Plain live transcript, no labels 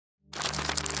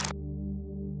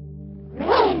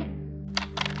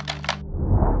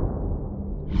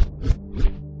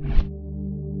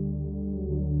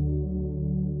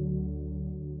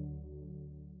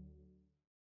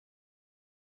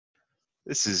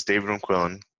This is David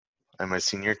McQuellan. I'm a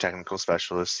Senior Technical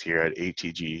Specialist here at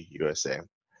ATG USA.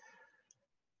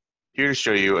 Here to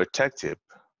show you a tech tip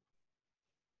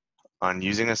on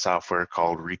using a software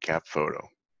called Recap Photo.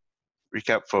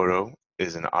 Recap Photo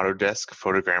is an Autodesk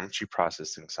photogrammetry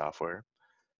processing software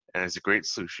and is a great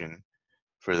solution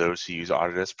for those who use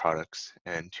Autodesk products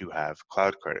and who have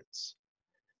cloud credits.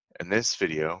 In this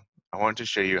video, I want to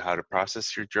show you how to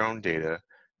process your drone data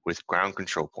with ground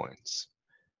control points.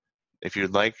 If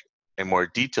you'd like a more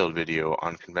detailed video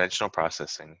on conventional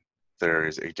processing, there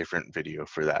is a different video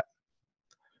for that.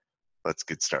 Let's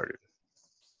get started.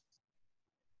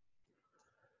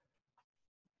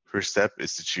 First step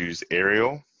is to choose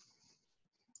Aerial,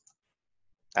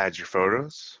 add your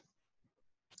photos,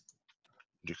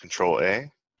 do Control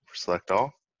A for select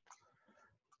all.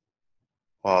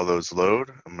 While those load,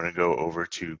 I'm going to go over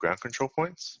to ground control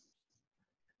points.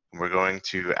 And we're going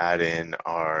to add in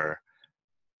our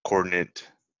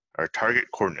target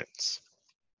coordinates.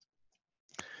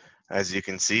 As you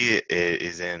can see, it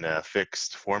is in a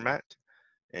fixed format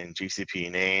in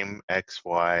GCP name, X,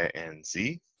 Y, and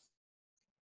Z.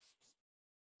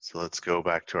 So let's go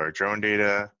back to our drone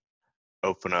data,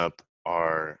 open up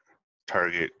our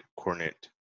target coordinate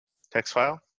text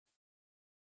file,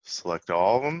 select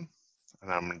all of them,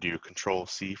 and I'm going to do Control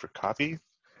C for copy.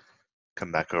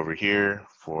 Come back over here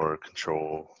for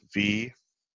Control V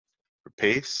for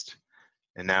paste.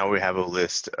 And now we have a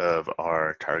list of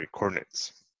our target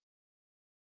coordinates.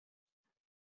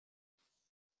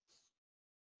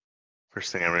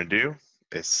 First thing I'm going to do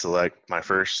is select my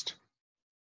first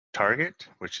target,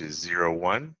 which is 0,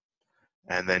 1.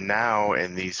 And then now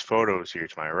in these photos here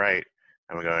to my right,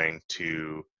 I'm going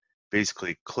to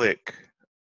basically click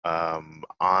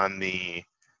on the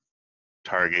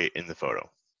target in the photo.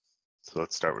 So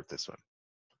let's start with this one.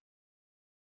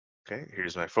 Okay,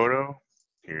 here's my photo.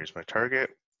 Here's my target.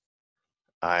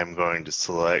 I'm going to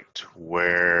select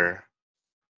where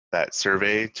that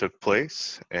survey took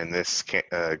place. In this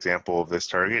example of this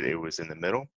target, it was in the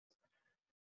middle.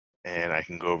 And I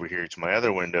can go over here to my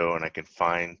other window and I can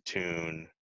fine tune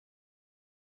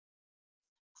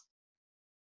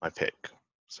my pick.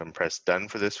 So I'm going to press done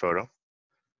for this photo.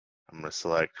 I'm going to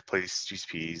select place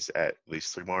GCPs at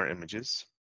least 3 more images.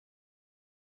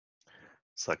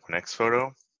 Select my next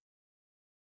photo.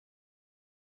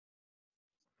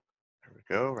 There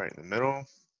we go, right in the middle.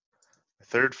 The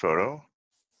third photo.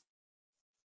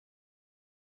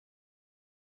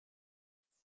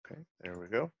 Okay, there we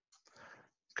go.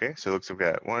 Okay, so it looks like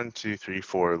we've got 1, 2, 3,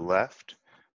 4 left.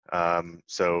 If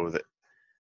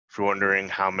you're wondering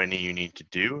how many you need to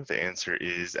do, the answer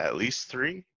is at least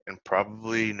 3 and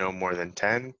probably no more than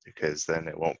 10 because then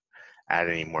it won't add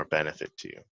any more benefit to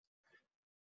you.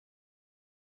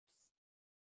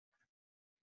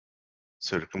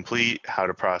 So to complete how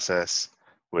to process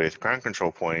with ground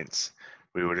control points,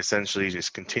 we would essentially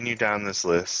just continue down this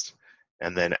list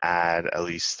and then add at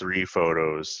least 3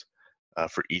 photos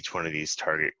for each one of these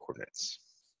target coordinates.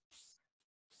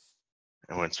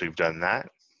 And once we've done that,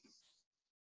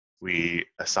 we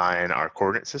assign our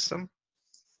coordinate system.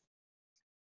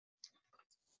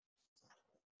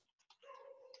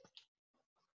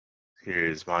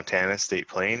 Here's Montana State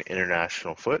Plane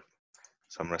International Foot.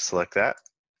 So I'm going to select that.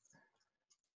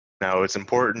 Now it's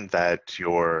important that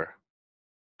your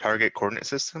target coordinate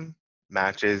system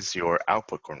matches your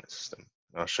output coordinate system.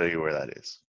 I'll show you where that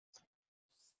is.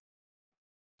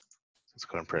 Let's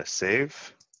go and press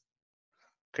save.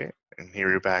 Okay, and here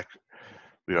we're back.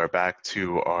 We are back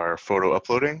to our photo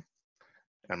uploading.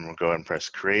 I'm going to go ahead and press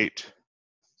create,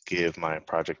 give my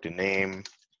project a name,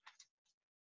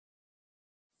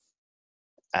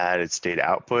 add its data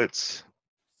outputs,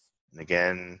 and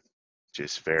again,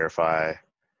 just verify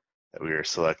that we are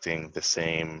selecting the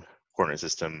same coordinate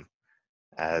system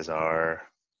as our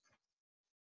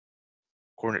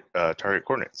target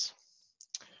coordinates.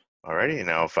 Alrighty, and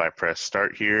now if I press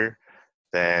start here,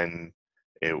 then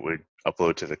it would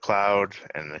upload to the cloud,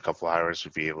 and in a couple hours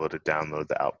we'd be able to download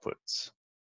the outputs.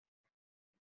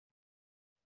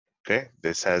 Okay,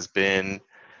 this has been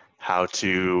how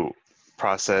to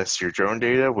process your drone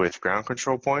data with ground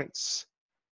control points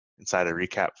inside a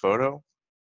Recap Photo.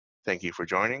 Thank you for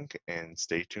joining and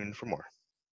stay tuned for more.